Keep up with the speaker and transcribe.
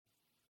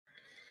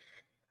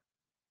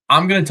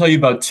I'm going to tell you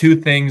about two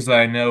things that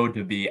I know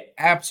to be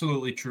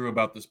absolutely true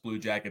about this Blue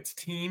Jackets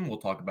team. We'll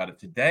talk about it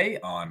today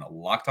on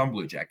Locked On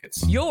Blue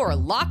Jackets. You're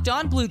Locked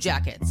On Blue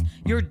Jackets,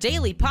 your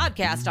daily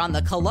podcast on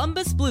the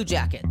Columbus Blue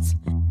Jackets,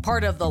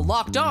 part of the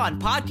Locked On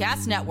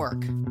Podcast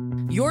Network.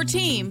 Your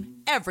team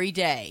every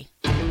day.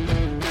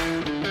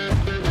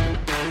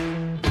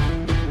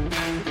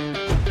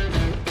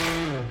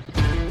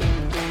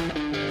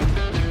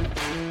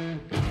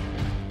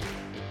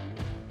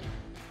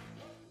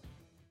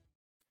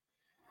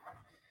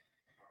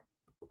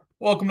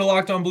 Welcome to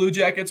Locked On Blue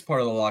Jackets,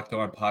 part of the Locked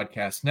On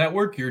Podcast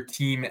Network, your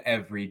team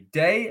every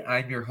day.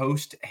 I'm your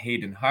host,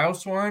 Hayden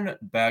Heilshorn.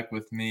 Back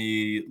with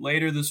me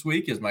later this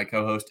week is my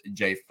co-host,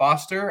 Jay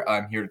Foster.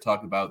 I'm here to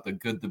talk about the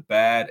good, the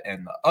bad,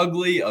 and the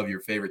ugly of your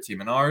favorite team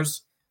and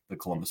ours, the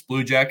Columbus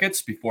Blue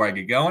Jackets. Before I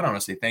get going, I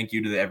want to say thank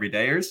you to the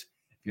everydayers.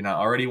 If you're not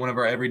already one of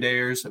our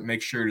everydayers,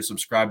 make sure to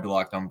subscribe to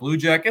Locked On Blue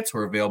Jackets.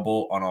 We're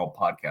available on all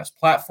podcast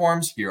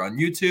platforms here on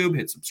YouTube.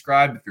 Hit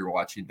subscribe if you're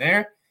watching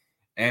there.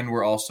 And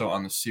we're also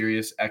on the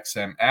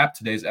SiriusXM app.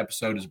 Today's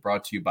episode is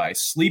brought to you by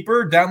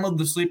Sleeper. Download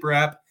the Sleeper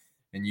app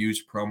and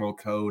use promo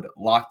code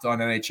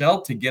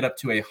LOCKEDONNHL to get up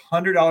to a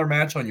 $100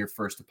 match on your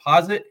first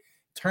deposit.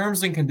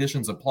 Terms and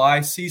conditions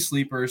apply. See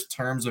Sleeper's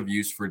terms of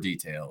use for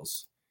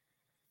details.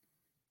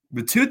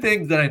 The two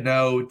things that I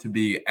know to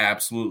be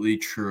absolutely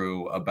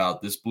true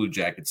about this Blue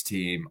Jackets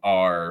team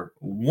are,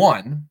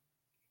 one,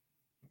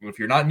 if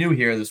you're not new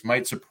here, this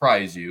might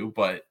surprise you,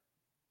 but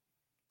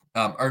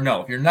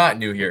if you're not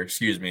new here,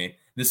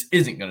 this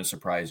isn't going to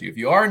surprise you. If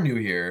you are new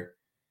here,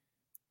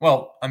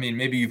 well, I mean,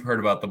 maybe you've heard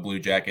about the Blue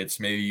Jackets.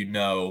 Maybe you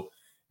know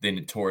they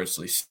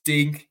notoriously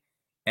stink.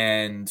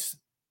 And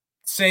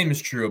same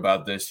is true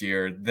about this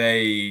year.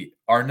 They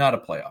are not a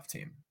playoff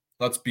team.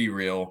 Let's be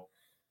real.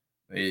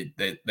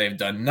 They've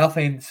done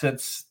nothing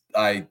since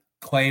I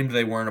claimed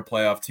they weren't a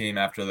playoff team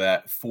after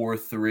that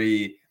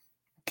 4-3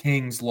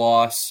 Kings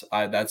loss.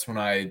 That's when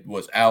I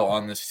was out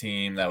on this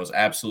team. That was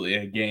absolutely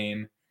a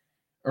game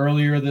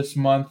earlier this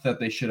month that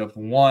they should have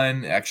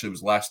won. Actually, it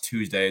was last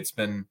Tuesday. It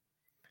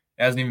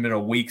hasn't even been a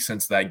week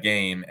since that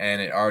game,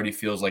 and it already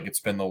feels like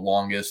it's been the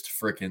longest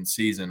freaking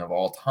season of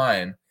all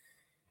time.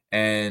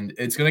 And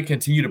it's going to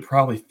continue to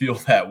probably feel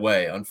that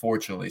way,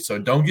 unfortunately. So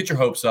don't get your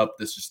hopes up.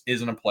 This just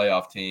isn't a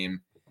playoff team.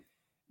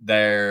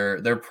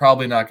 They're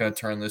probably not going to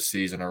turn this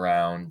season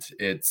around.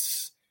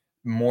 It's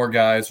more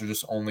guys are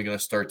just only going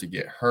to start to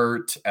get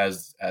hurt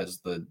as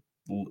the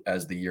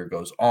year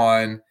goes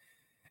on.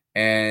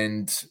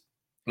 And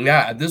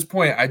yeah, at this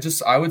point,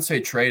 I would say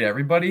trade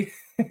everybody.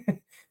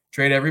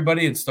 Trade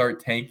everybody and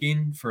start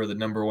tanking for the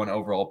number one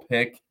overall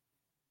pick.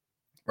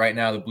 Right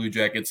now, the Blue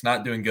Jackets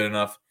not doing good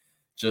enough,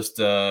 just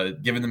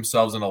giving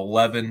themselves an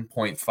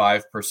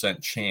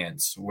 11.5%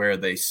 chance where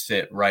they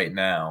sit right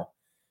now,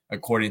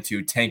 according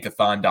to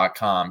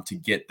tankathon.com, to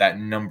get that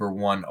number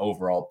one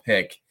overall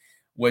pick,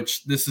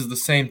 which this is the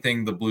same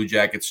thing the Blue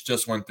Jackets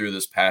just went through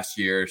this past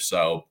year.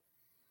 So,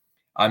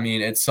 I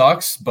mean, it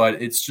sucks, but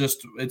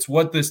it's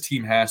what this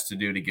team has to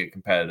do to get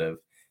competitive.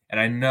 And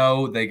I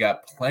know they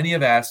got plenty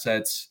of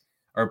assets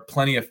or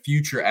plenty of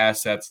future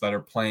assets that are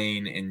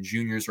playing in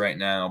juniors right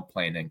now,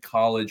 playing in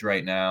college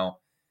right now.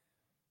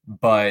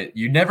 But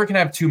you never can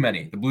have too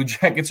many. The Blue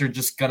Jackets are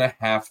just going to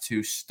have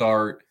to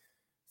start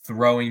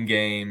throwing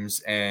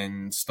games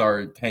and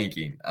start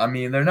tanking. I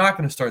mean, they're not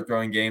going to start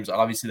throwing games.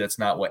 Obviously, that's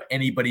not what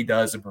anybody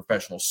does in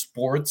professional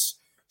sports.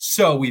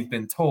 So we've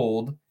been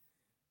told.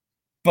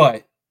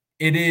 But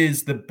it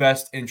is the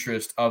best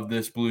interest of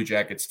this Blue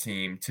Jackets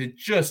team to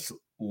just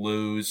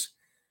lose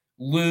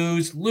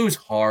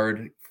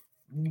hard,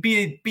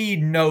 be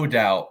no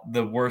doubt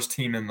the worst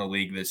team in the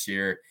league this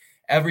year.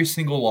 Every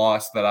single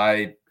loss that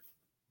I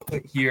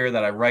put here,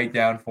 that I write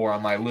down for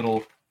on my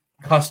little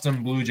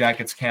custom Blue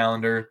Jackets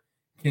calendar,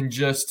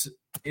 just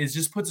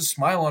puts a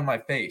smile on my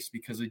face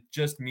because it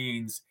just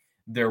means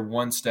they're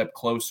one step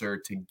closer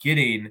to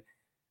getting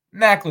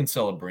Macklin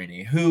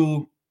Celebrini,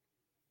 who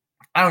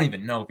I don't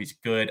even know if he's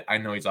good. I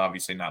know he's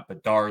obviously not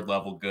Bedard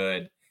level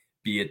good,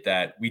 be it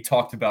that we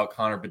talked about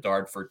Connor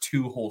Bedard for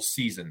 2 whole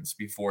seasons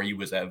before he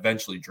was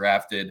eventually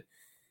drafted.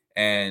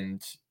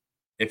 And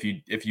if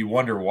you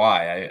wonder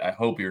why, I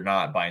hope you're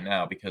not by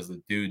now, because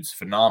the dude's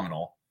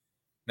phenomenal.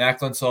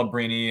 Macklin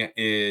Celebrini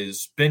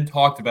is been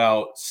talked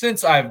about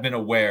since I've been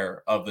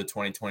aware of the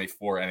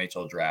 2024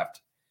 NHL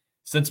draft.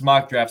 Since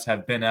mock drafts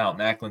have been out,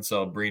 Macklin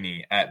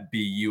Celebrini at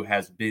BU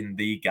has been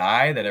the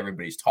guy that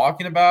everybody's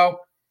talking about.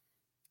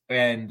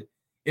 And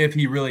if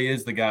he really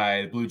is the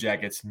guy, the Blue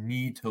Jackets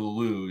need to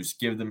lose,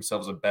 give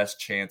themselves a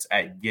best chance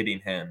at getting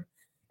him.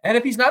 And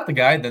if he's not the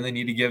guy, then they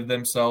need to give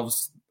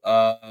themselves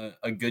a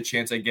good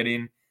chance at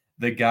getting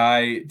the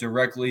guy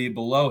directly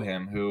below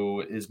him,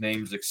 who his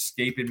name's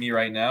escaping me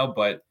right now,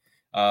 but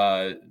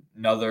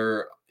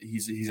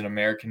he's an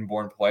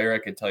American-born player, I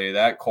could tell you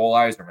that, Cole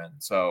Yzerman.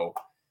 So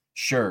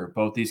sure,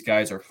 both these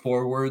guys are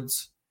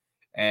forwards,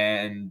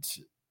 and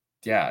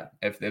yeah,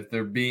 if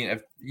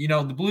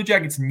the Blue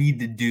Jackets need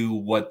to do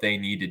what they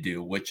need to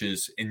do, which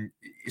is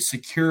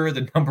secure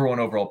the number one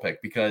overall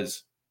pick,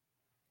 because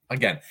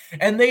again.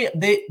 And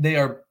they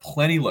are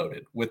plenty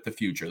loaded with the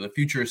future. The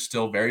future is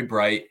still very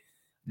bright,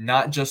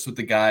 not just with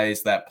the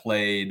guys that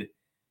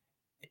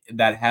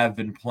have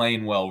been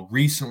playing well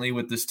recently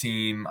with this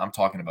team. I'm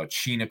talking about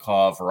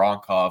Chinakhov,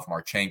 Voronkov,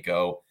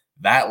 Marchenko.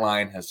 That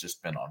line has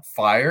just been on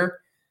fire.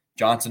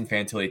 Johnson,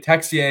 Fantilli,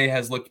 Texier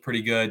has looked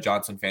pretty good.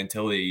 Johnson,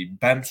 Fantilli,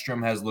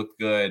 Bemstrom has looked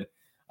good.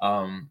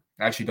 I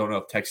actually don't know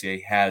if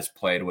Texier has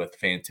played with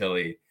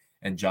Fantilli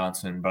and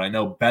Johnson, but I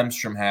know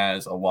Bemstrom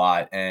has a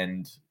lot,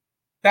 and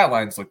that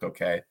line's looked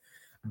okay.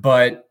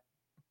 But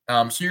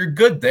so you're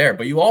good there.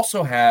 But you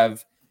also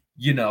have,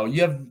 you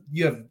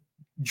have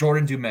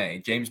Jordan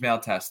Dumais, James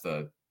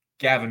Malatesta,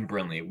 Gavin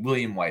Brindley,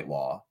 William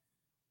Whitelaw,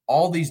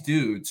 all these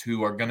dudes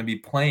who are going to be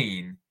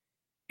playing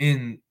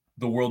in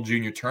the World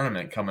Junior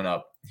Tournament coming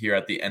up here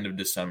at the end of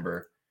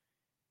December.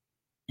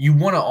 You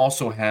want to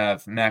also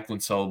have Macklin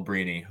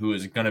Celebrini, who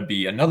is going to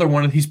be another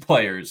one of these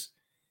players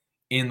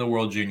in the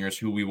World Juniors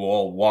who we will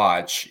all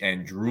watch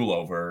and drool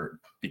over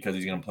because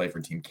he's going to play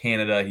for Team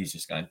Canada. He's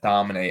just going to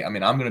dominate. I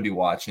mean, I'm going to be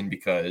watching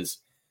because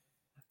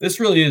this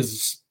really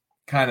is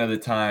kind of the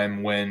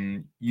time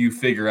when you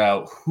figure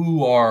out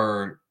who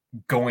are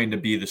going to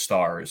be the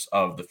stars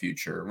of the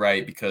future,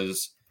 right?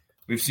 Because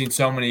we've seen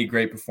so many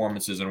great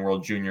performances in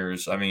World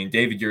Juniors. I mean,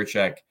 David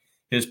Yurchek,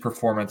 his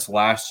performance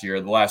last year,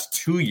 the last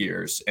 2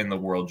 years in the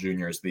World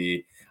Juniors,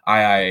 the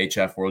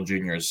IIHF World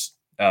Juniors,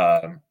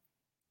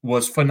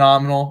 was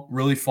phenomenal,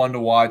 really fun to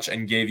watch,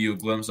 and gave you a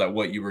glimpse at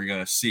what you were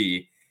going to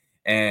see.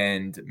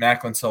 And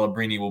Macklin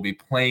Celebrini will be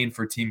playing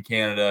for Team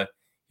Canada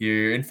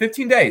here in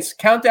 15 days.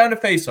 Countdown to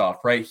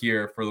face-off right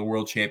here for the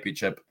World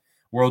Championship.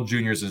 World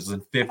Juniors is in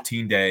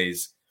 15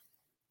 days.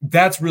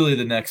 That's really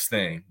the next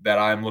thing that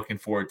I'm looking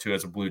forward to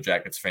as a Blue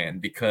Jackets fan,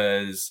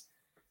 because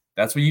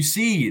that's when you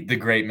see the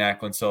great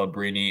Macklin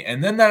Celebrini.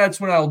 And then that's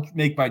when I'll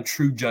make my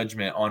true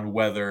judgment on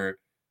whether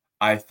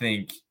I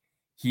think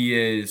he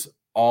is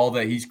all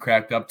that he's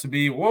cracked up to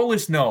be. We'll at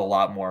least know a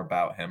lot more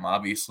about him.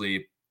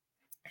 Obviously,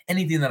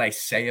 anything that I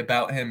say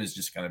about him is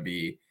just going to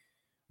be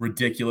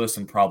ridiculous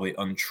and probably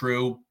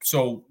untrue.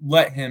 So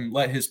let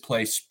his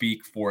play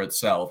speak for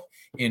itself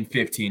in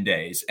 15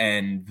 days.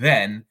 And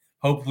then,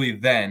 hopefully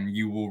then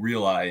you will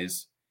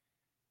realize,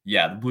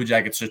 yeah, the Blue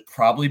Jackets should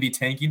probably be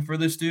tanking for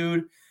this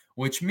dude,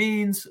 which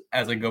means,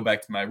 as I go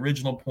back to my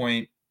original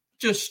point,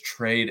 just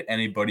trade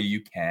anybody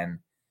you can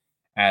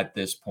at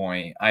this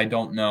point. I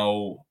don't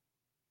know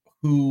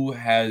who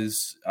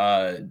has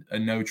a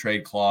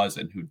no-trade clause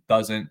and who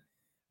doesn't,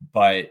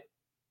 but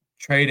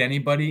trade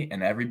anybody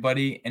and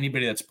everybody,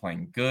 anybody that's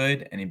playing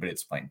good, anybody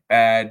that's playing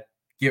bad,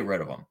 get rid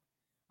of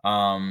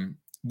them.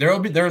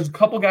 There's a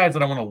couple guys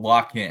that I want to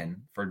lock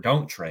in for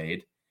don't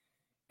trade,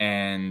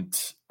 and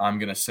I'm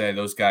going to say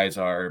those guys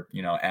are,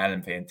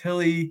 Adam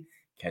Fantilli,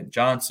 Ken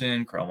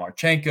Johnson, Kirill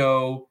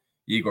Marchenko,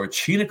 Igor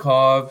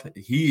Chinakhov.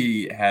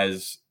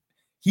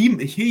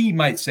 He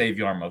might save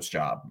Yarmo's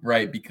job,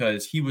 right?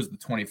 Because he was the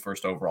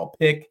 21st overall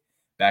pick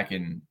back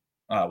in,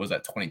 was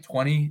that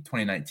 2020,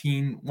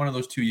 2019, one of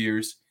those 2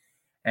 years.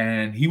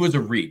 And he was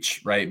a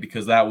reach, right?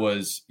 Because that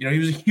was, he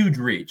was a huge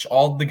reach.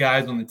 All the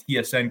guys on the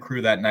TSN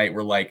crew that night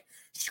were like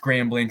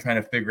scrambling,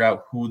 trying to figure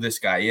out who this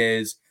guy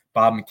is.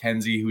 Bob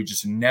McKenzie, who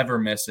just never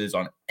misses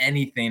on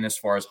anything as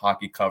far as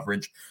hockey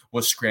coverage,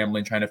 was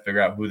scrambling, trying to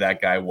figure out who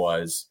that guy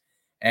was.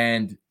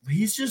 And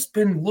he's just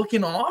been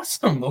looking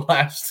awesome the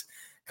last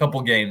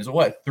couple games.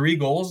 3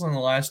 goals in the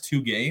last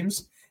 2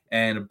 games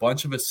and a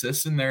bunch of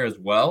assists in there as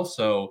well.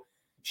 So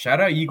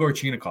shout out Igor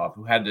Chinakhov,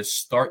 who had to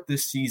start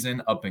this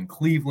season up in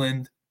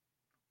Cleveland,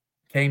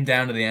 came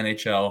down to the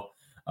NHL,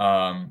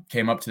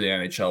 came up to the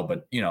NHL,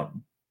 but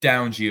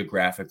down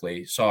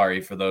geographically.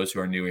 Sorry for those who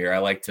are new here. I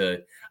like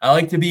to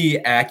be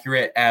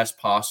accurate as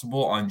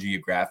possible on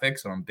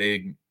geographics. I'm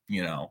big,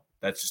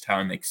 that's just how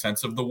I make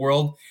sense of the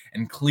world.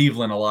 And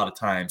Cleveland a lot of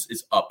times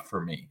is up for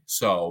me.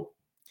 So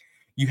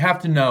you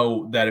have to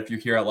know that if you're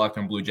here at Locked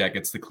On Blue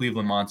Jackets, the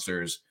Cleveland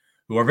Monsters,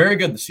 who are very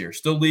good this year,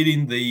 still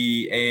leading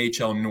the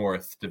AHL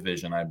North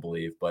division, I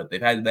believe, but they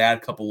had a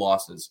couple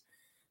losses.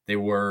 They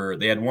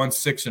had won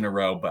 6 in a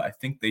row, but I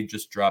think they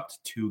just dropped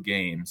 2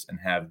 games and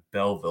have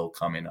Belleville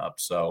coming up.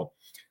 So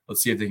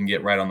let's see if they can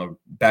get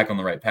back on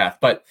the right path.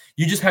 But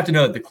you just have to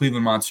know that the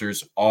Cleveland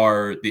Monsters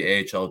are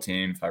the AHL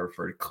team. If I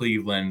refer to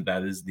Cleveland,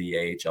 that is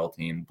the AHL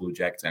team, Blue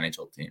Jackets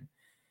NHL team.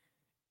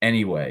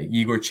 Anyway,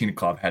 Igor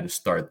Chinakhov had to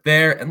start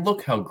there, and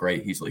look how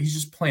great he's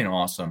just playing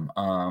awesome.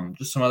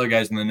 Just some other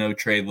guys in the no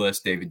trade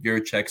list. David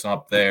Yurchek's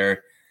up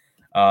there.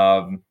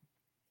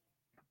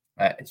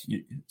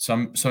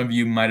 Some of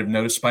you might have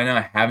noticed by now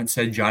I haven't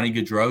said Johnny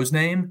Gaudreau's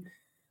name,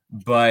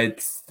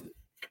 but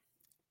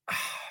I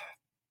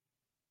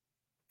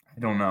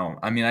don't know.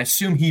 I mean, I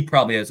assume he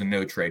probably has a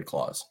no trade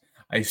clause.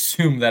 I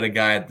assume that a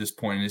guy at this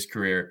point in his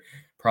career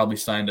probably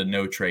signed a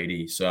no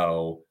tradey.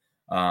 So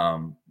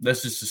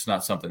this is just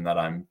not something that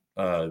I'm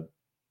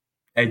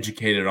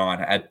educated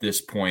on at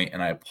this point,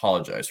 and I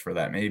apologize for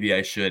that. Maybe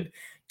I should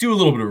do a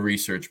little bit of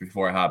research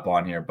before I hop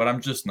on here, but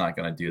I'm just not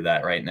going to do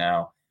that right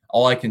now.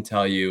 all I can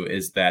tell you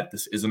is that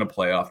this isn't a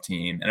playoff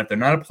team. And if they're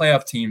not a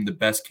playoff team, the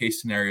best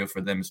case scenario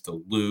for them is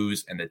to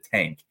lose and to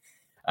tank.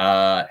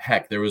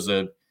 Heck, there was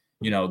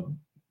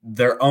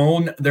their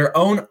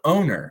own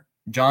owner,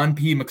 John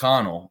P.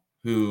 McConnell,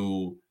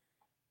 who,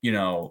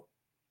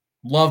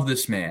 love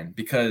this man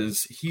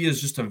because he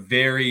is just a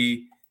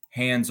very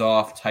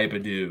hands-off type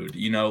of dude.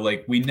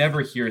 We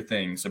never hear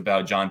things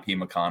about John P.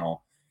 McConnell,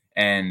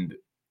 and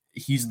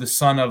he's the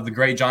son of the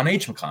great John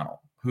H. McConnell,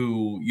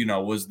 who,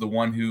 was the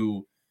one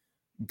who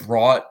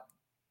brought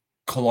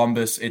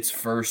Columbus its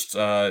first,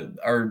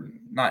 or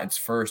not its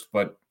first,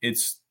 but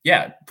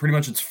pretty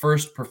much its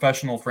first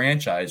professional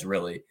franchise,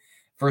 really.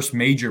 First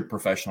major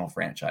professional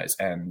franchise.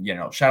 And,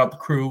 shout out the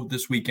Crew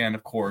this weekend,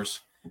 of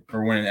course,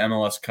 for winning the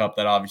MLS Cup.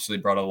 That obviously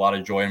brought a lot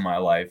of joy in my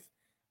life,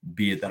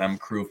 be it that I'm a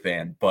Crew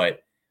fan.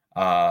 But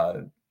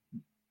the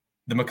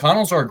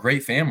McConnells are a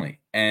great family,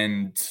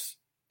 and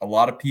a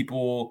lot of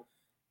people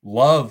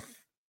love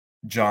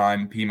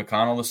John P.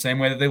 McConnell the same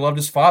way that they loved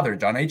his father,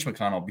 John H.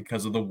 McConnell,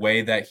 because of the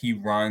way that he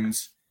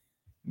runs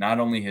not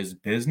only his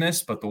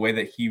business, but the way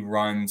that he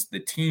runs the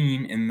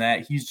team, in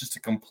that he's just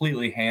a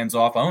completely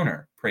hands-off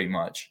owner, pretty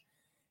much.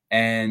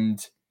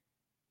 And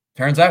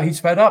turns out he's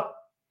fed up.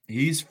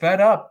 He's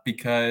fed up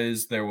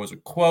because there was a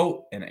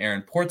quote, and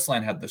Aaron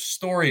Portzline had the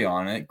story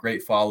on it.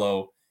 Great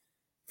follow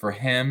for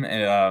him.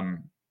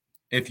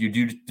 If you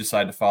do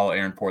decide to follow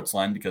Aaron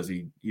Portzline, because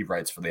he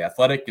writes for The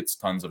Athletic, it's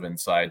tons of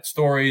inside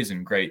stories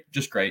and great.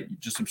 Just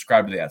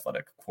subscribe to The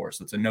Athletic, of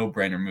course. It's a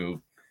no-brainer move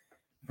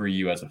for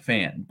you as a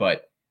fan.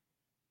 But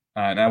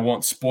and I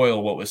won't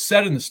spoil what was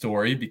said in the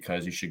story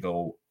because you should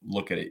go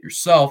look at it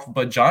yourself.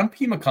 But John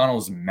P. McConnell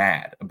is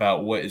mad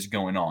about what is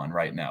going on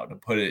right now, to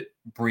put it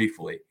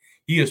briefly.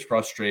 He is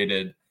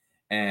frustrated,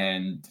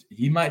 and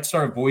he might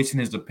start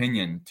voicing his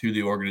opinion to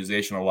the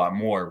organization a lot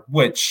more,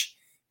 which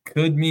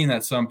could mean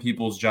that some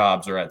people's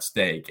jobs are at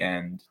stake.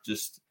 And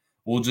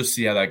we'll just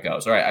see how that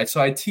goes. All right,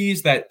 so I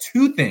teased that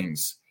two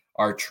things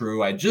are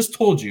true. I just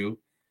told you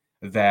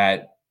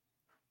that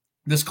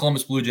this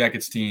Columbus Blue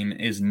Jackets team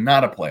is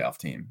not a playoff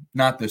team.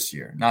 Not this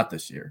year.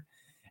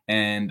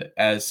 And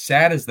as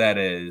sad as that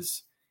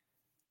is,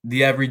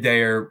 the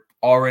everydayer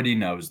already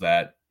knows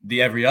that.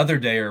 The every other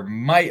dayer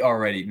might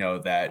already know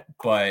that.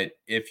 But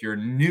if you're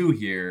new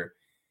here,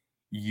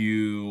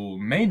 you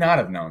may not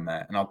have known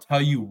that. And I'll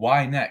tell you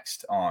why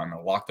next on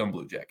Locked On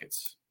Blue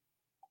Jackets.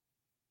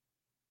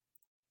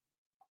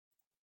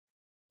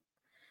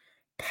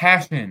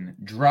 Passion,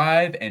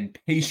 drive, and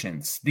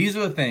patience. These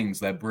are the things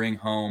that bring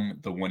home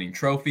the winning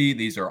trophy.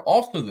 These are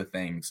also the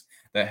things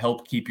that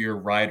help keep your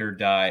ride or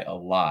die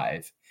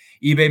alive.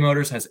 eBay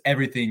Motors has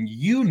everything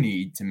you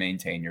need to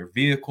maintain your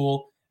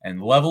vehicle and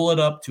level it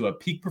up to a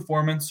peak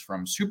performance,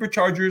 from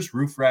superchargers,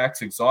 roof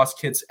racks, exhaust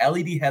kits,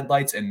 LED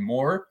headlights, and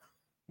more.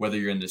 Whether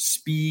you're into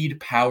speed,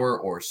 power,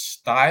 or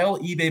style,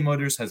 eBay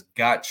Motors has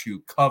got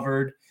you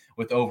covered.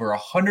 With over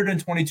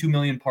 122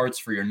 million parts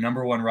for your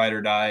number one ride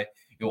or die,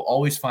 you'll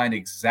always find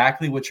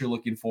exactly what you're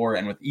looking for.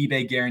 And with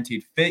eBay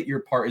Guaranteed Fit, your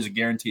part is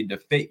guaranteed to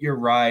fit your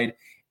ride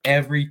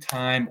every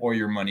time, or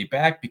your money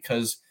back.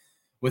 Because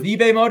with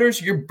eBay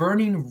Motors, you're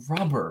burning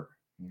rubber,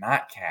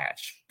 not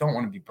cash. Don't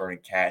want to be burning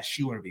cash.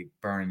 You want to be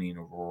burning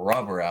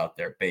rubber out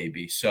there,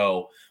 baby.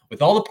 So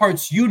with all the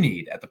parts you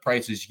need at the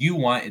prices you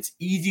want, it's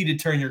easy to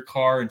turn your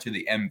car into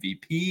the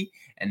MVP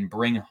and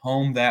bring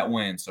home that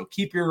win. So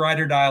keep your ride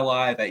or die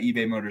alive at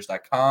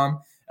ebaymotors.com.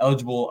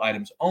 Eligible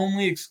items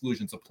only.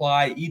 Exclusions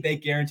apply.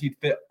 eBay Guaranteed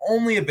Fit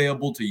only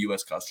available to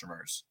U.S.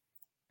 customers.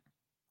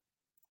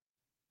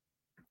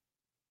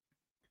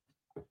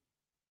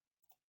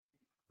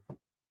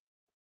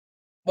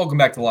 Welcome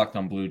back to Locked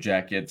On Blue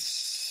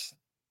Jackets.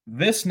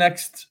 This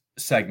next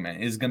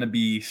segment is going to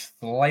be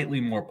slightly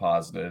more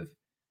positive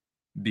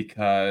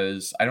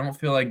because I don't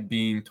feel like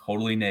being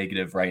totally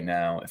negative right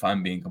now. If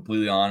I'm being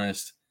completely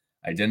honest,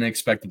 I didn't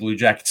expect the Blue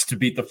Jackets to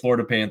beat the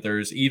Florida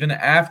Panthers, even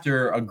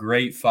after a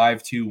great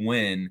 5-2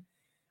 win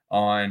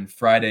on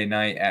Friday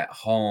night at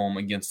home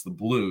against the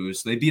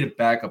Blues. They beat a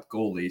backup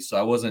goalie, so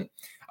I wasn't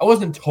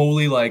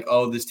totally like,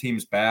 oh, this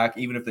team's back.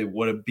 Even if they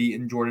would have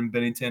beaten Jordan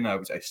Binnington,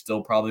 I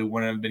still probably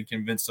wouldn't have been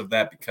convinced of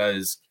that,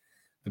 because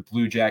the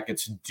Blue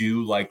Jackets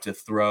do like to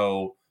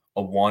throw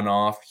a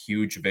one-off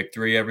huge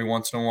victory every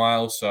once in a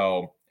while.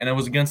 So, and it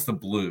was against the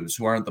Blues,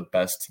 who aren't the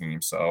best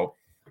team. So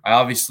I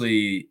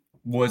obviously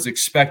was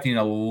expecting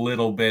a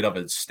little bit of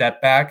a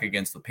step back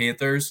against the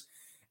Panthers.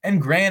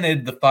 And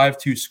granted, the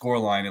 5-2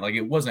 scoreline,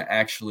 it wasn't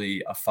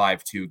actually a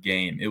 5-2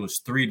 game. It was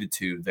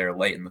 3-2 there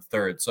late in the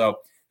third. So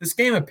this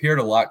game appeared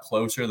a lot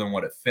closer than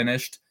what it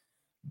finished.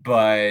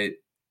 But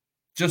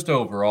just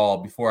overall,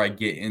 before I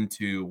get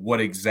into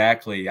what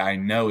exactly I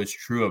know is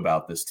true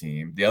about this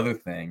team, the other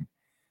thing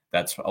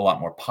that's a lot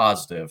more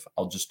positive,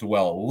 I'll just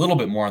dwell a little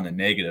bit more on the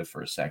negative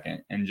for a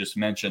second and just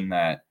mention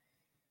that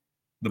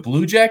the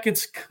Blue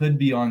Jackets could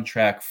be on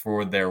track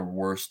for their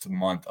worst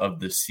month of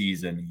the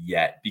season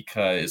yet,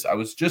 because I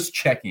was just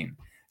checking,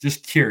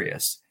 just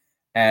curious,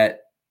 at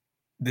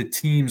the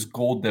team's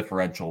goal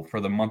differential for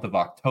the month of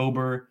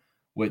October,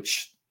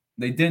 which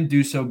they didn't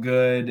do so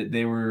good.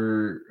 They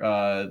were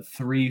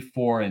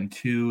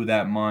 3-4-2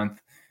 that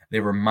month. They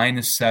were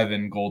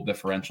 -7 goal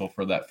differential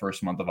for that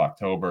first month of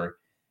October,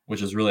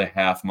 which is really a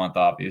half month,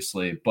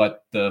 obviously.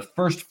 But the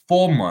first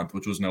full month,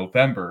 which was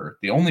November,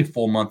 the only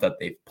full month that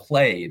they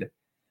played,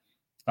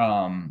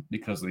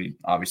 because they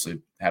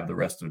obviously have the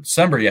rest of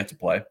December yet to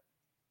play,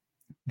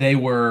 they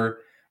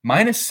were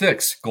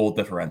 -6 goal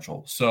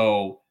differential.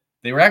 So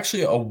they were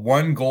actually a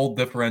 1 goal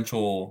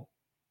differential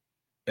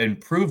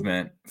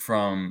improvement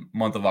from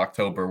month of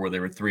October, where they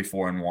were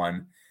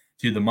 3-4-1,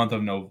 to the month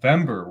of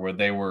November, where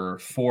they were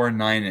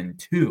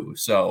 4-9-2.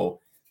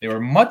 So they were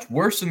much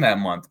worse in that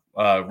month,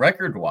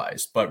 record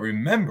wise. But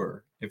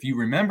remember, if you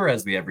remember,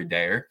 as the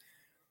everydayer,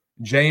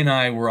 Jay and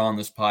I were on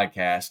this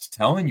podcast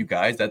telling you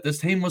guys that this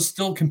team was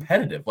still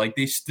competitive. Like,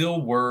 they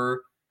still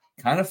were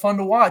kind of fun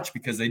to watch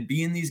because they'd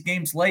be in these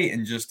games late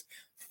and just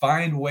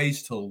find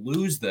ways to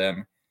lose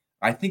them.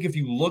 I think if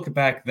you look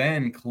back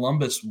then,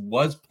 Columbus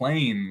was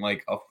playing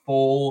like a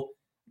full,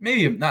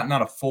 maybe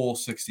not a full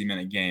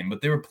 60-minute game,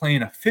 but they were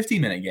playing a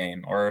 50-minute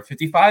game or a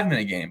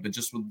 55-minute game, but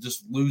just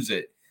lose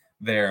it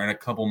there in a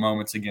couple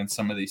moments against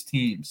some of these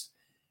teams.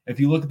 If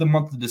you look at the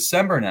month of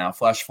December now,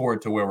 flash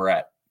forward to where we're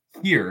at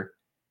here,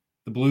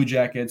 the Blue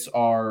Jackets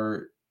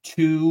are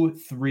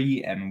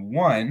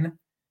 2-3-1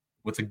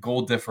 with a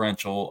goal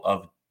differential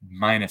of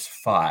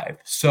 -5.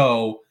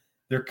 So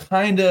they're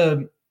kind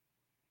of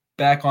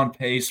back on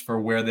pace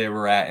for where they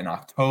were at in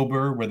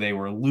October, where they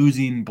were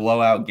losing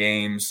blowout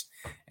games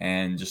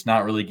and just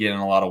not really getting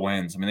a lot of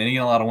wins. I mean, they didn't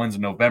get a lot of wins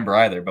in November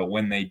either, but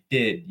when they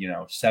did,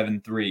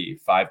 7-3,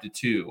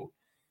 5-2,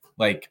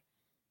 like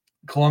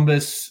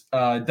Columbus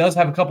does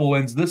have a couple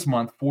wins this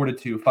month,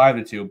 4-2,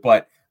 5-2,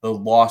 but the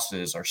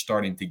losses are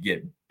starting to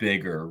get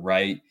bigger,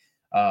 right?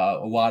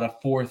 A lot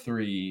of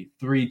 4-3,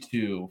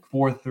 3-2,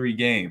 4-3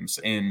 games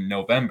in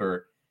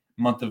November.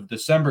 Month of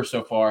December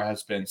so far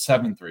has been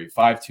 7-3,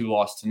 5-2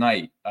 loss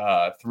tonight,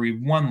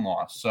 3-1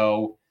 loss.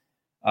 So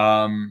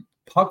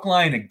puck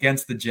line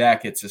against the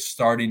Jackets is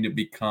starting to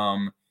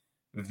become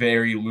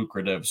very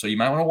lucrative. So you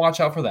might want to watch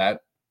out for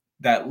that.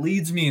 That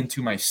leads me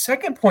into my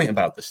second point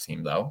about this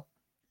team, though,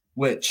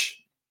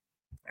 which,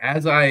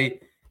 as I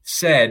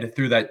said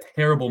through that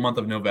terrible month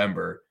of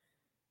November,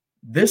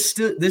 this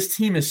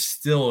team is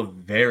still a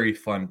very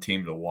fun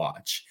team to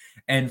watch.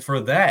 And for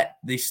that,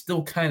 they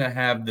still kind of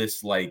have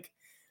this, like,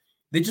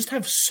 they just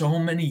have so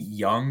many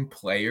young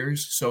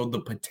players. So the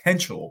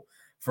potential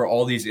for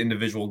all these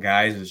individual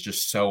guys is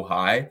just so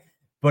high.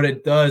 But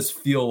it does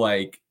feel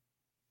like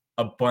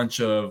a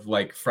bunch of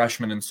like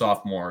freshmen and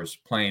sophomores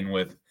playing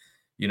with,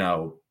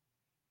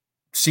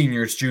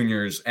 seniors,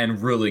 juniors,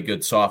 and really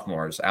good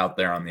sophomores out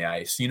there on the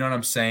ice. You know what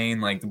I'm saying?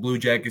 Like, the Blue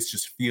Jackets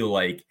just feel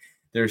like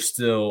there's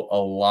still a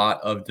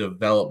lot of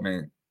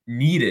development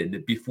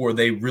needed before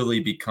they really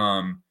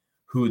become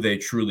who they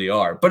truly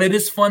are. But it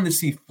is fun to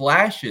see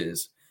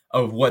flashes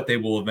of what they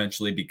will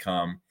eventually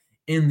become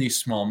in these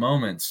small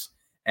moments.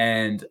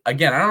 And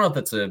again, I don't know if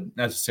that's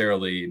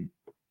necessarily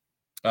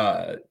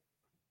a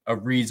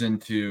reason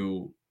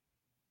to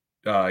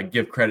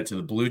give credit to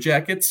the Blue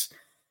Jackets.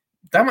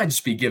 That might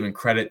just be giving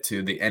credit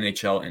to the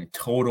NHL in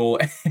total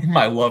and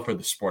my love for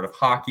the sport of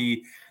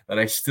hockey, that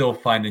I still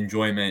find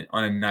enjoyment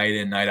on a night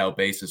in, night out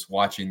basis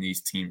watching these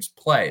teams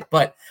play.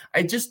 But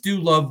I just do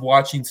love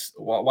watching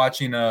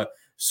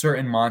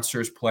certain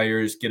monsters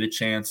players get a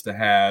chance to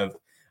have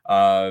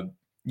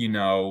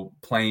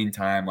playing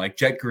time. Like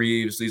Jet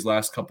Greaves, these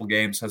last couple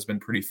games has been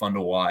pretty fun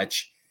to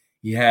watch.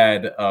 He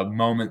had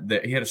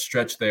a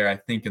stretch there, I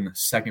think, in the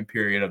second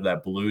period of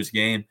that Blues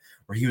game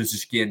where he was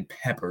just getting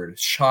peppered,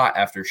 shot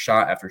after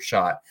shot after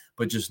shot,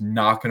 but just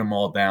knocking them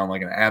all down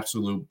like an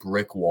absolute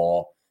brick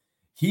wall.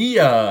 He's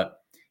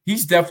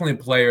definitely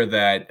a player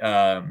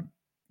that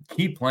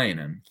keep playing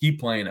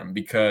him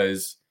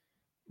because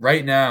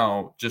right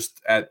now,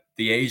 just at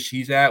the age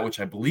he's at, which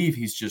I believe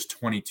he's just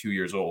 22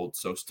 years old,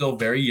 so still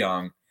very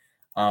young,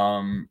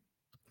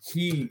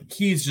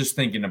 he's just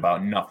thinking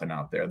about nothing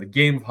out there. The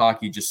game of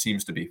hockey just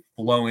seems to be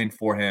flowing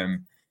for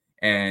him,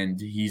 and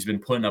he's been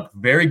putting up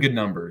very good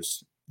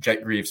numbers,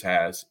 Jet Greaves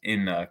has,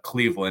 in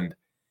Cleveland,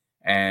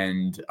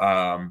 and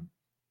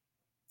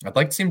I'd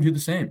like to see him do the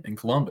same in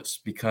Columbus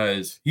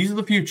because he's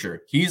the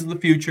future. He's the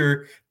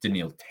future.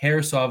 Daniil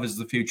Tarasov is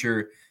the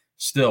future.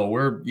 Still,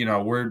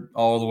 we're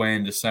all the way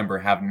in December,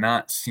 have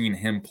not seen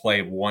him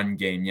play one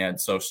game yet.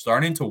 So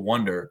starting to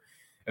wonder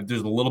if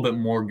there's a little bit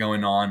more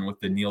going on with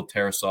Daniil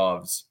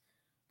Tarasov's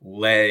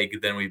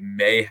leg than we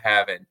may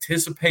have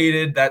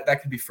anticipated.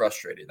 That could be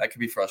frustrating. That could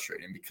be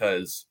frustrating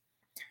because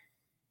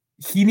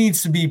he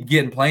needs to be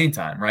getting playing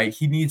time, right?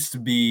 He needs to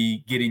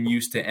be getting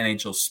used to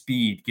NHL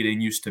speed, getting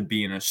used to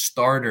being a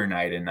starter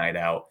night in, night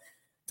out.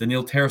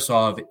 Daniil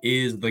Tarasov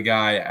is the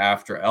guy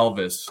after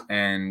Elvis,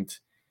 and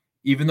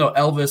even though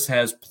Elvis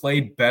has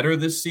played better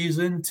this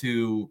season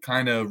to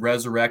kind of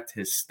resurrect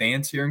his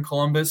stance here in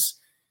Columbus,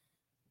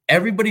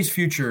 everybody's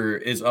future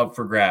is up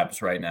for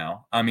grabs right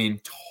now. I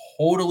mean,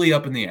 totally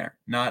up in the air.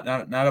 Not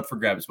up for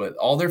grabs, but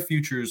all their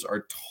futures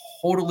are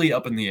totally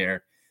up in the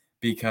air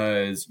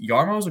because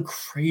Jarmo's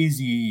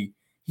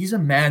he's a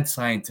mad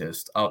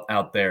scientist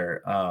out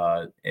there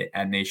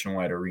at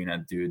Nationwide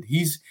Arena, dude.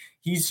 He's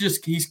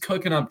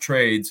cooking up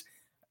trades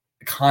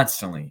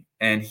constantly,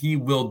 and he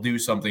will do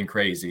something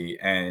crazy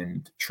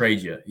and trade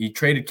you. He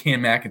traded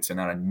Cam Atkinson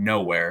out of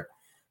nowhere,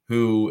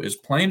 who is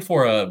playing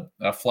for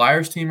a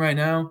Flyers team right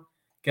now,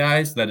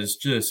 guys, that is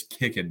just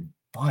kicking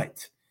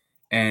butt.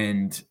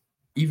 And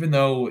even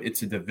though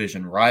it's a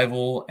division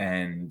rival,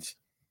 and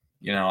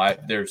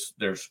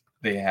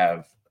they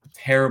have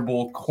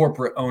terrible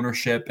corporate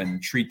ownership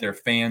and treat their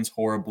fans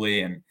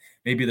horribly, and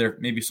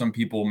maybe some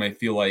people may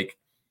feel like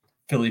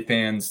Philly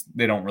fans,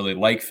 they don't really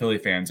like Philly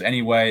fans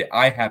anyway.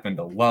 I happen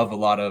to love a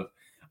lot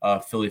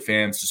of Philly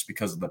fans just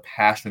because of the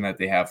passion that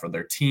they have for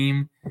their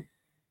team.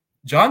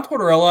 John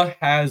Tortorella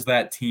has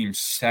that team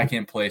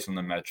second place in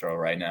the Metro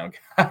right now,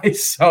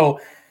 guys. So,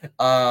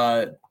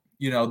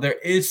 there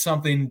is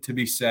something to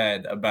be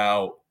said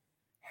about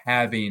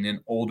having an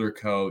older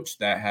coach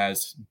that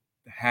has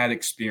had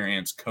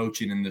experience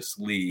coaching in this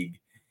league.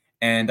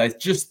 And I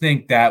just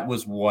think that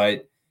was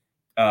what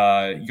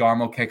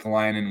Jarmo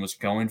Kekalainen was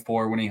going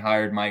for when he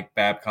hired Mike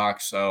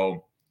Babcock.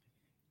 So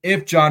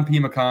if John P.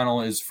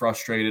 McConnell is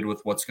frustrated with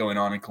what's going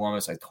on in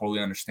Columbus, I totally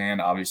understand.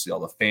 Obviously, all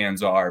the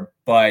fans are.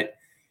 But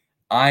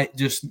I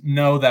just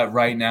know that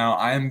right now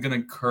I am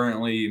going to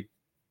currently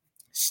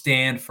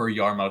stand for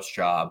Jarmo's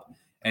job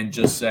and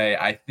just say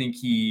I think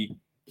he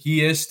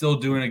is still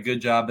doing a good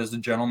job as the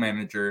general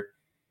manager.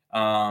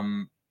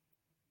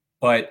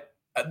 But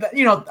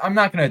I'm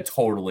not going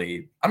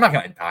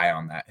to die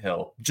on that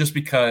hill just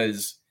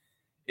because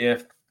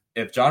if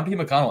John P.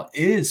 McConnell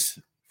is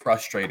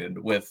frustrated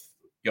with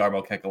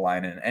Jarmo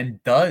Kekalainen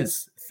and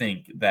does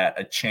think that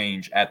a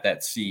change at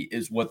that seat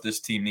is what this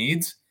team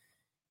needs,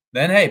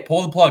 then hey,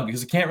 pull the plug,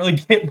 because it can't really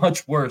get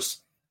much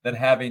worse than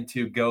having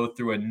to go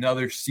through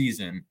another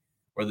season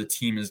where the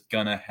team is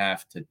going to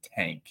have to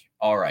tank.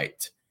 All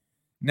right.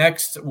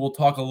 Next, we'll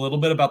talk a little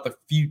bit about the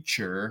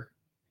future.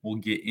 We'll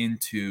get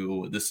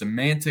into the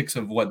semantics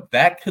of what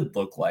that could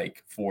look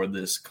like for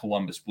this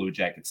Columbus Blue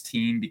Jackets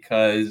team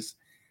because,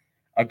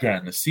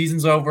 again, the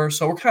season's over,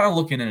 so we're kind of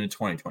looking into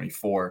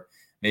 2024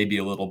 maybe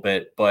a little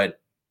bit. But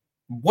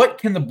what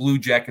can the Blue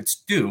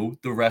Jackets do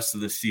the rest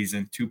of the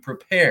season to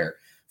prepare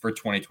for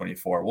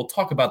 2024? We'll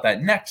talk about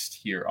that next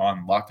here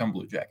on Locked On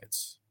Blue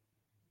Jackets.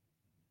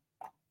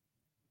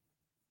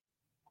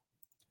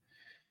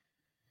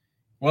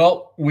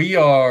 Well, we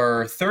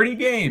are 30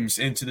 games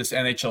into this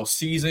NHL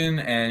season,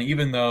 and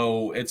even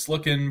though it's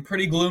looking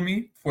pretty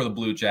gloomy for the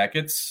Blue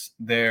Jackets,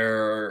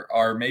 there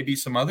are maybe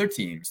some other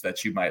teams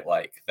that you might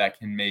like that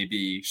can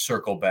maybe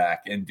circle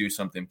back and do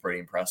something pretty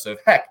impressive.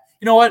 Heck,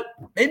 you know what?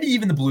 Maybe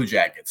even the Blue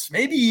Jackets.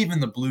 Maybe even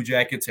the Blue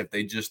Jackets, if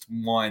they just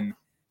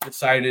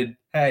decided,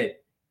 hey,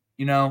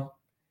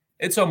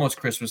 it's almost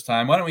Christmas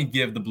time. Why don't we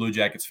give the Blue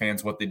Jackets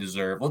fans what they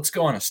deserve? Let's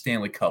go on a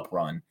Stanley Cup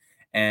run.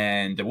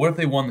 And what if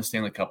they won the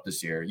Stanley Cup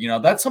this year?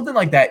 That's something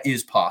like that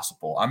is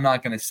possible. I'm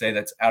not going to say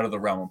that's out of the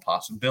realm of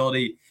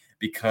possibility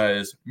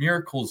because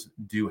miracles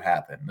do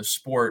happen. The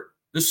sport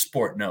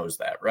knows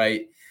that,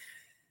 right?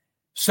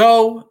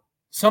 So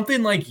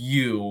something like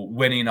you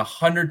winning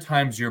 100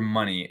 times your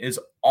money is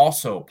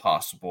also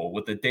possible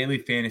with the daily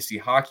fantasy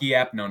hockey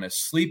app known as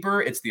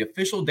Sleeper. It's the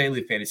official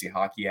daily fantasy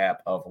hockey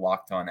app of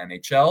Locked On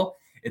NHL.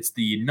 It's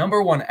the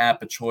 #1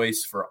 app of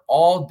choice for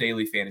all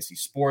daily fantasy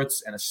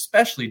sports and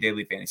especially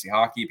daily fantasy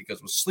hockey because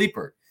with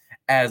Sleeper,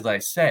 as I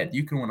said,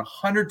 you can win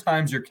 100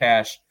 times your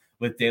cash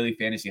with daily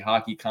fantasy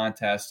hockey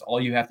contests. All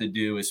you have to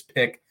do is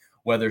pick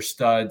whether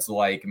studs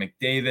like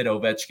McDavid,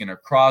 Ovechkin, or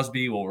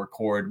Crosby will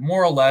record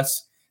more or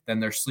less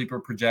than their Sleeper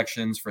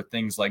projections for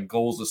things like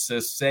goals,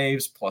 assists,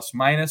 saves, plus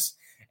minus,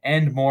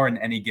 and more in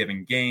any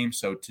given game.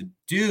 So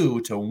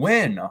to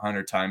win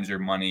 100 times your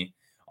money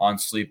on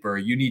Sleeper,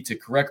 you need to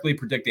correctly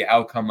predict the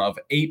outcome of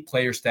 8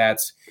 player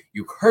stats.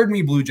 You heard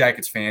me, Blue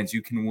Jackets fans.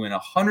 You can win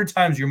 100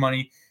 times your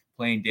money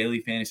playing daily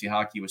fantasy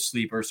hockey with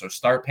Sleeper. So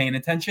start paying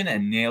attention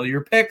and nail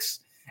your picks,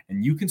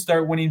 and you can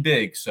start winning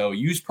big. So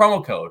use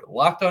promo code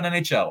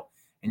LOCKEDONNHL,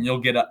 and you'll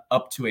get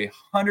up to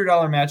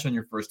 $100 match on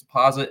your first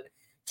deposit.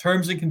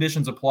 Terms and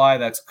conditions apply.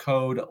 That's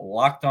code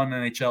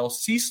LOCKEDONNHL.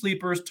 See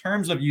Sleeper's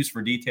terms of use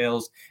for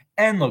details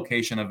and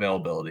location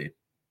availability.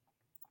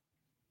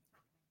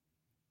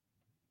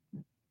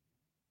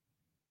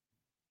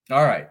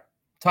 All right,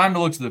 time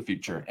to look to the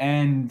future,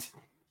 and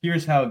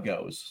here's how it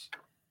goes.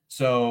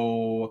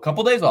 So a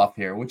couple days off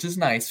here, which is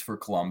nice for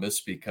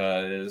Columbus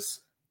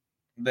because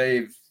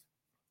they've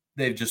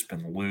just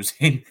been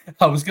losing.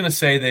 I was going to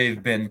say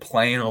they've been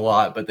playing a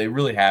lot, but they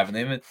really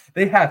haven't.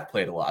 They have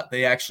played a lot.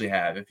 They actually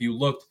have. If you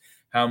looked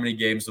how many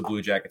games the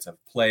Blue Jackets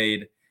have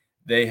played,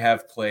 they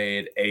have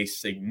played a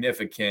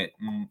significant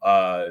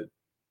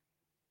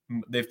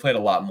they've played a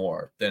lot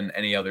more than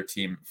any other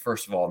team.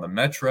 First of all, in the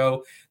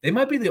Metro, they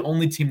might be the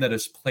only team that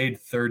has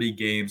played 30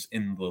 games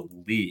in the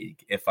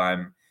league, if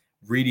I'm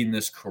reading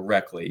this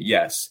correctly.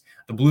 Yes,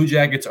 the Blue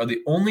Jackets are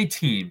the only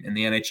team in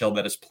the NHL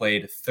that has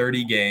played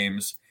 30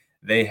 games.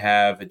 They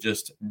have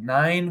just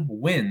 9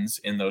 wins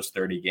in those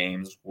 30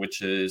 games,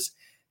 which is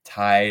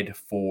tied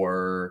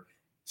for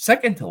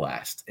second to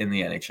last in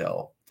the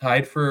NHL,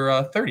 tied for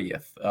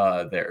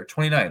 30th there,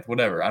 29th,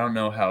 whatever. I don't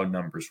know how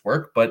numbers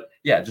work, but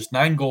yeah, just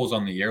 9 goals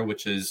on the year,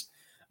 which is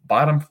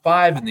bottom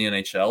 5 in the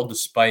NHL,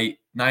 despite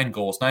 9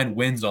 goals, 9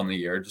 wins on the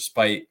year,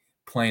 despite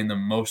playing the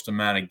most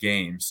amount of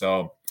games.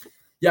 So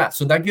yeah,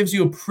 so that gives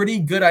you a pretty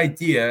good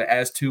idea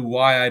as to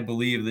why I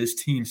believe this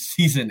team's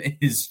season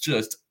is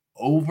just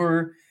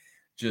over.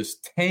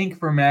 Just tank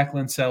for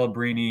Macklin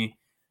Celebrini.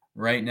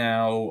 Right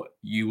now,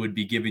 you would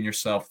be giving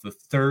yourself the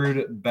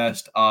 3rd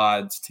best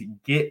odds to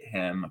get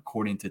him,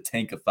 according to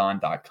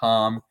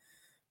tankathon.com.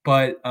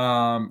 But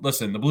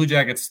listen, the Blue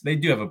Jackets, they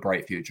do have a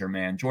bright future,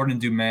 man. Jordan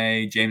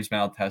Dumais, James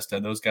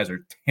Malatesta, those guys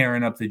are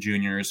tearing up the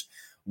juniors.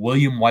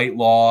 William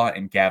Whitelaw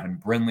and Gavin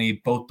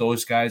Brindley, both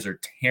those guys are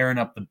tearing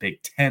up the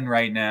Big Ten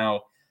right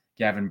now.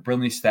 Gavin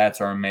Brindley's stats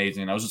are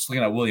amazing. I was just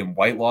looking at William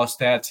Whitelaw's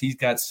stats. He's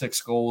got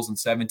 6 goals in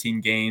 17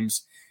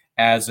 games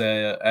as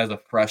a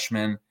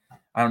freshman.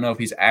 I don't know if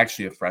he's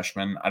actually a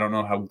freshman. I don't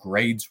know how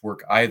grades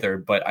work either,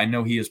 but I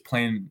know he is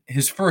playing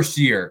his first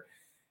year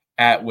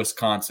at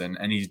Wisconsin,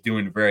 and he's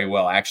doing very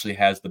well. Actually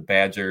has the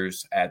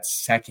Badgers at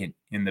 2nd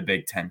in the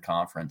Big Ten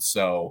Conference.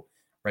 So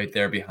right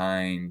there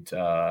behind,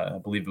 I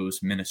believe it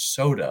was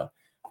Minnesota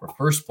for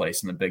first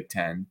place in the Big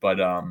Ten. But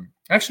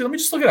actually, let me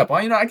just look it up.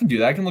 I can do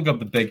that. I can look up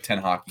the Big Ten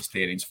hockey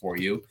standings for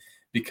you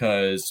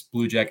because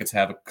Blue Jackets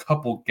have a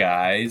couple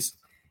guys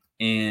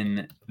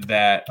in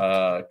that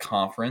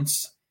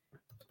conference.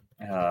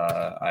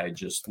 I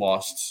just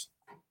lost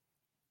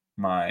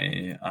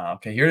my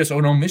okay, here it is. Oh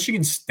no,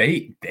 Michigan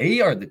State.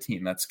 They are the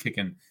team that's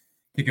kicking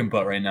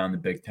butt right now in the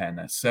Big Ten.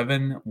 That's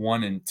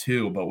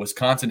 7-1-2, but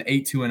Wisconsin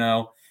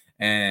 8-2-0.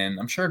 And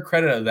I'm sure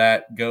credit of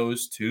that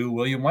goes to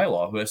William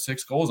Whitelaw, who has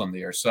 6 goals on the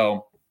year.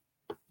 So,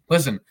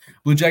 listen,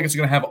 Blue Jackets are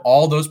going to have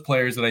all those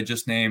players that I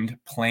just named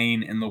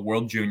playing in the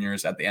World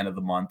Juniors at the end of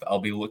the month. I'll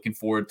be looking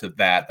forward to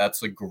that.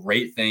 That's a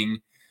great thing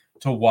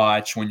to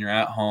watch when you're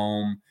at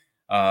home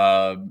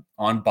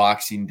on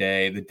Boxing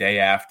Day, the day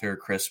after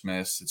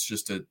Christmas. It's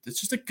just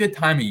a good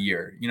time of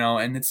year,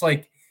 and it's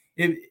like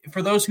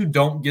for those who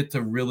don't get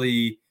to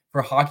really,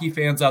 for hockey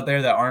fans out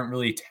there that aren't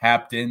really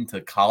tapped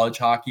into college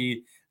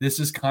hockey, this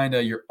is kind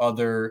of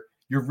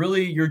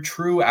your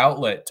true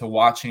outlet to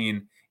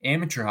watching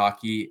amateur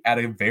hockey at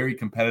a very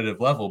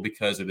competitive level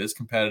because it is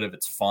competitive.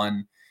 It's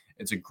fun.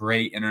 It's a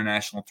great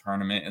international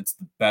tournament. It's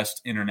the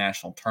best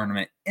international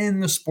tournament in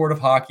the sport of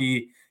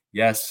hockey.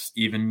 Yes,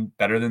 even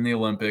better than the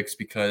Olympics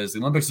because the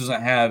Olympics does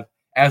not have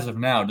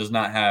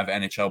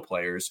NHL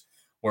players,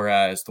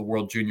 whereas the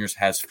World Juniors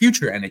has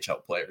future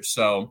NHL players.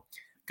 So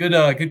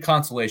good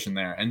consolation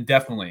there. And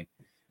definitely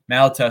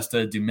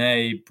Malatesta,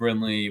 Dumais,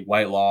 Brindley,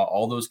 Whitelaw,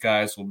 all those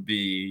guys will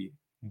be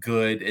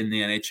good in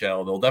the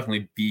NHL. They'll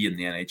definitely be in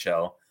the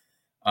NHL.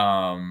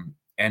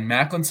 And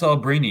Macklin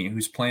Celebrini,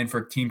 who's playing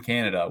for Team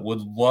Canada, would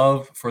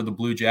love for the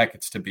Blue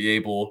Jackets to be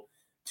able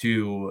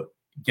to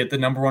get the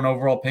number 1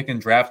 overall pick and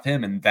draft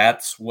him. And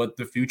that's what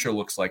the future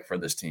looks like for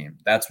this team.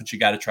 That's what you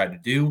got to try to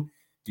do.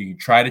 Do you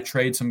try to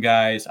trade some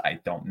guys? I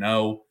don't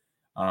know.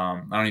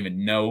 I don't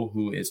even know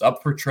who is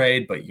up for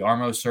trade, but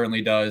Yarmo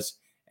certainly does.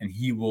 And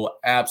he will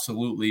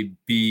absolutely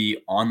be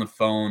on the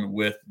phone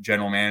with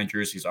general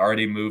managers. He's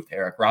already moved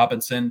Eric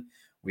Robinson.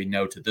 We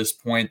know to this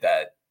point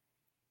that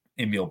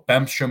Emil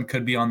Bemstrom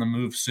could be on the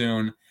move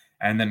soon.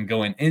 And then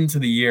going into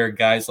the year,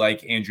 guys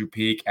like Andrew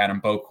Peak, Adam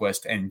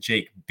Boquist, and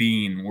Jake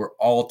Bean were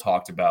all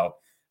talked about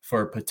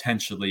for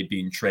potentially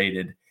being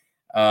traded.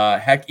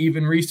 Heck,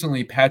 even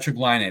recently, Patrick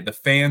Laine. The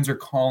fans are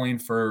calling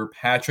for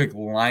Patrick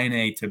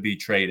Laine to be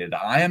traded.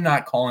 I am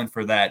not calling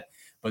for that,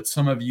 but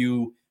some of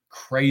you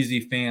crazy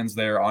fans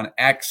there on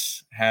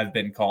X have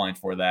been calling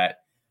for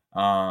that.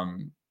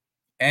 And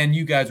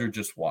you guys are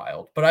just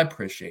wild, but I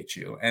appreciate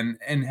you. And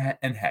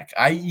heck,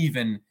 I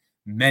even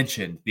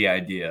mentioned the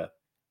idea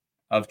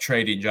of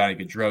trading Johnny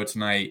Gaudreau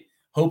tonight.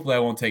 Hopefully I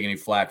won't take any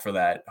flack for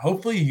that.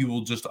 Hopefully you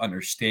will just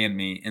understand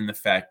me in the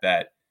fact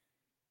that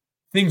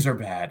things are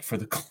bad for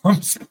the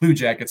Columbus Blue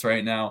Jackets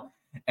right now.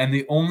 And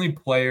the only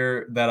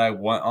player that I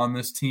want on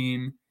this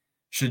team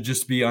should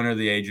just be under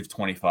the age of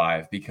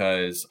 25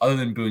 because other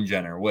than Boone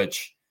Jenner,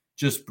 which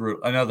just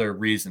another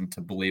reason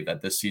to believe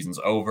that this season's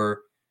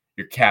over.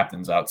 Your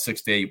captain's out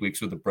 6 to 8 weeks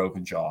with a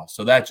broken jaw.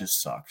 So that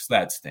just sucks.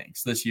 That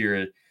stinks. This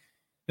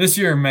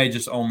year may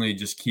just only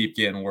just keep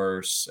getting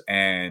worse.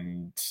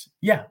 And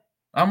yeah,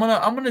 I'm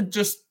gonna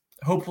just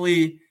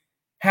hopefully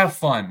have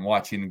fun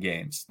watching the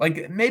games.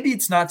 Like maybe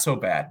it's not so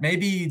bad.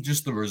 Maybe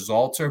just the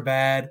results are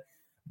bad.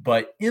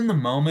 But in the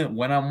moment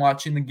when I'm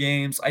watching the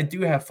games, I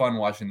do have fun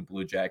watching the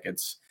Blue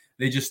Jackets.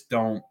 They just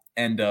don't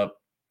end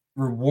up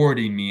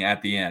rewarding me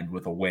at the end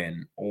with a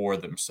win or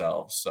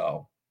themselves.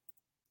 So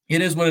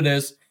it is what it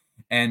is.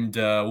 And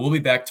we'll be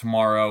back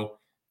tomorrow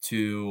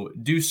to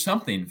do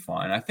something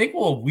fun. I think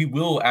we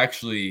will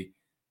actually,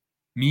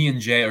 me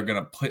and Jay are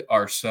going to put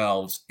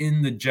ourselves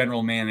in the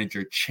general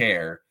manager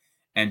chair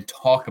and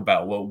talk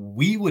about what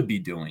we would be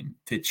doing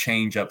to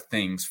change up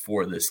things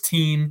for this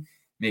team.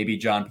 Maybe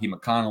John P.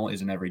 McConnell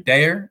is an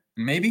everydayer.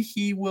 Maybe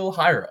he will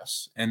hire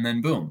us. And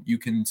then boom, you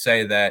can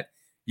say that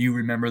you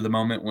remember the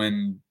moment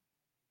when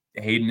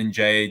Hayden and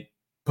Jay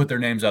put their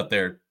names out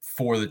there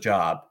for the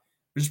job,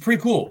 which is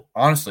pretty cool,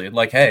 honestly.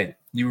 Like, hey,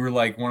 you were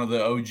like one of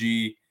the OG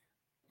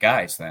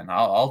guys. Then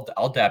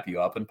I'll dap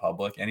you up in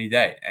public any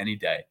day.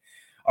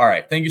 All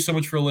right, thank you so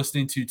much for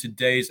listening to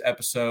today's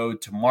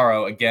episode.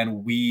 Tomorrow,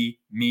 again,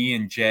 me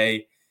and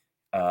Jay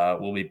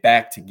we'll be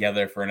back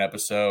together for an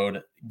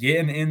episode,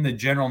 getting in the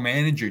general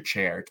manager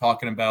chair,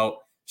 talking about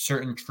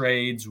certain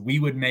trades we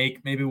would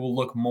make. Maybe we'll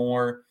look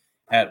more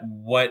at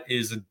what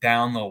is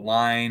down the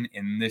line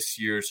in this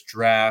year's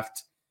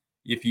draft.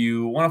 If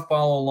you want to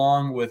follow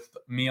along with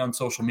me on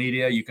social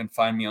media, you can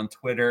find me on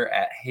Twitter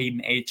at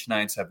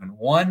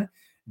HaydenH971.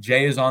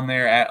 Jay is on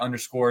there at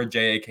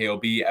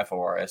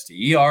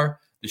 _JAKOBFORSTER.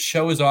 The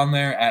show is on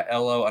there at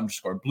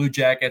LO_Blue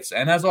Jackets.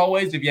 And as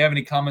always, if you have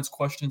any comments,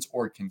 questions,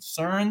 or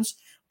concerns,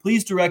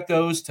 please direct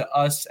those to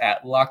us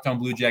at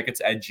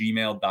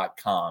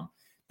LockedOnBlueJackets@gmail.com.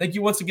 Thank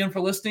you once again for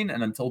listening.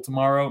 And until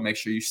tomorrow, make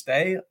sure you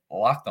stay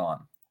locked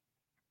on.